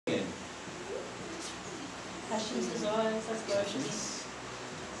Passions, desires, aspirations. Passions.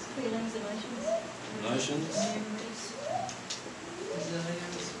 Feelings, emotions. Emotions. Desires.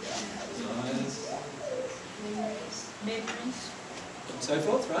 Memories. And so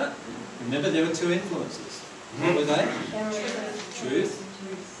forth, right? Remember, there were two influences. What were they? Error. Truth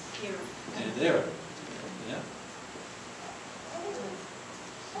Error. and error. Yeah.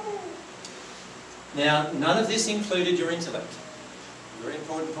 Now, none of this included your intellect. Very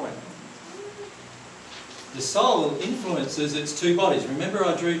important point. The soul influences its two bodies. Remember,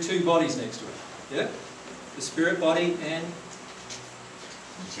 I drew two bodies next to it. Yeah? The spirit body and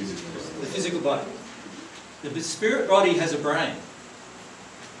the physical body. The spirit body has a brain.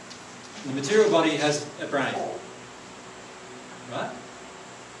 The material body has a brain. Right?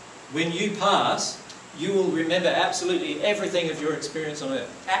 When you pass, you will remember absolutely everything of your experience on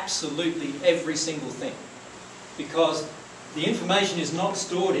earth. Absolutely every single thing. Because the information is not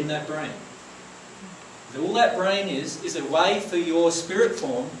stored in that brain. All that brain is a way for your spirit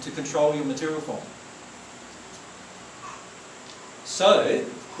form to control your material form. So,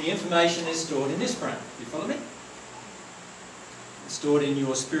 the information is stored in this brain. Do you follow me? It's stored in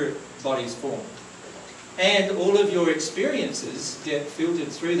your spirit body's form. And all of your experiences get filtered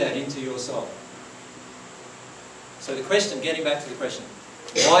through that into your soul. So the question, getting back to the question,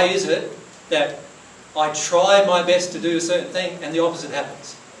 why is it that I try my best to do a certain thing and the opposite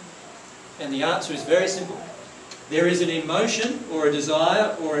happens? And the answer is very simple. There is an emotion or a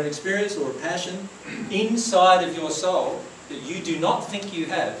desire or an experience or a passion inside of your soul that you do not think you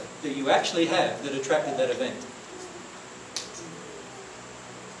have, that you actually have, that attracted that event.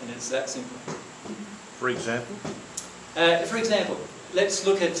 And it's that simple. For example? For example, let's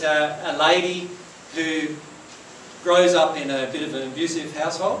look at a lady who grows up in a bit of an abusive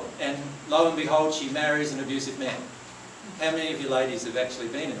household, and lo and behold, she marries an abusive man. How many of you ladies have actually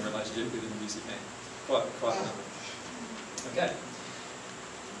been in a relationship with an abusive man? Quite a number. Okay.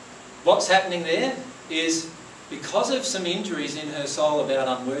 What's happening there is, because of some injuries in her soul about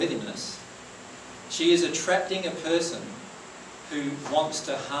unworthiness, she is attracting a person who wants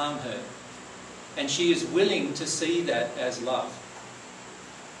to harm her. And she is willing to see that as love.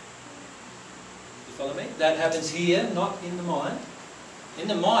 You follow me? That happens here, not in the mind. In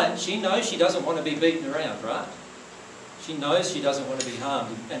the mind, she knows she doesn't want to be beaten around, right? She knows she doesn't want to be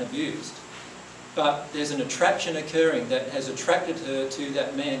harmed and abused. But there's an attraction occurring that has attracted her to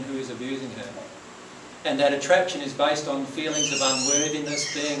that man who is abusing her. And that attraction is based on feelings of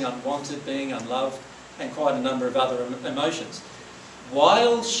unworthiness, being unwanted, being unloved, and quite a number of other emotions.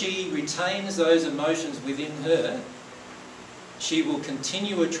 While she retains those emotions within her, she will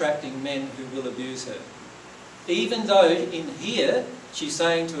continue attracting men who will abuse her. Even though in here, she's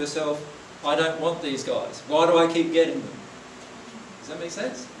saying to herself, I don't want these guys. Why do I keep getting them? Does that make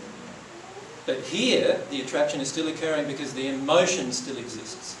sense? But here, the attraction is still occurring because the emotion still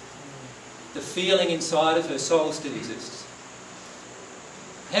exists. The feeling inside of her soul still exists.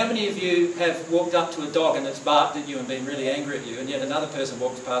 How many of you have walked up to a dog and it's barked at you and been really angry at you, and yet another person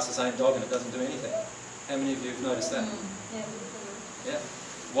walks past the same dog and it doesn't do anything? How many of you have noticed that? Yeah.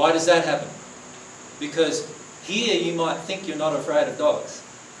 Why does that happen? Because here you might think you're not afraid of dogs.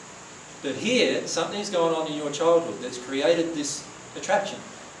 But here, something's going on in your childhood that's created this attraction.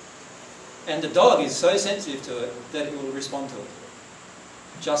 And the dog is so sensitive to it that it will respond to it.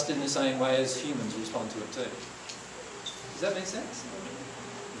 Just in the same way as humans respond to it too. Does that make sense?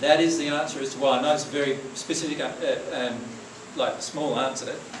 That is the answer as to why. I know it's a very specific, like small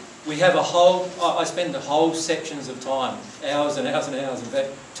answer. We have a whole, I spend the whole sections of time, hours and hours and hours, in fact,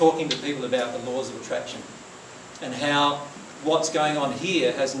 talking to people about the laws of attraction and how what's going on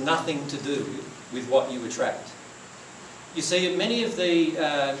here has nothing to do with what you attract. You see, many of the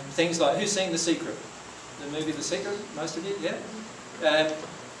things like, who's seen The Secret? The movie The Secret? Most of you, yeah?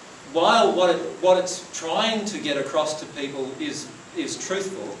 While what it's trying to get across to people is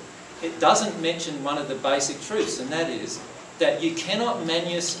truthful, it doesn't mention one of the basic truths, and that is that you cannot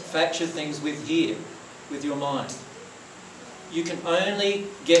manufacture things with your mind. You can only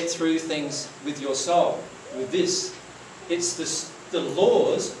get through things with your soul, with this. It's the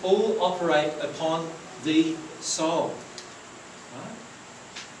laws all operate upon the soul. Right?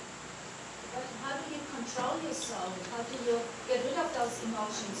 But how do you control your soul? How do you get rid of those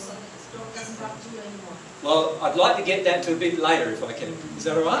emotions so that it doesn't talk to you anymore? Well, I'd like to get that to a bit later if I can. Is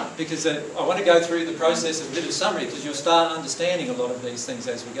that all right? Because I want to go through the process of a bit of summary, because you'll start understanding a lot of these things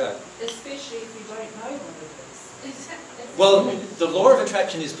as we go. Especially if you don't know what it is. Well, the law of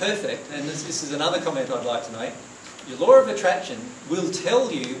attraction is perfect, and this is another comment I'd like to make. Your law of attraction will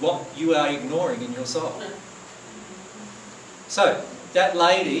tell you what you are ignoring in your soul. So, that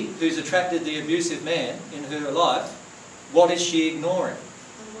lady who's attracted the abusive man in her life, what is she ignoring?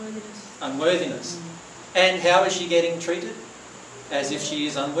 Unworthiness. Unworthiness. And how is she getting treated? As if she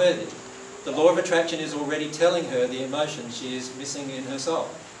is unworthy. The law of attraction is already telling her the emotion she is missing in her soul.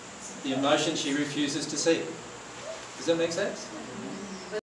 The emotion she refuses to see. Does that make sense?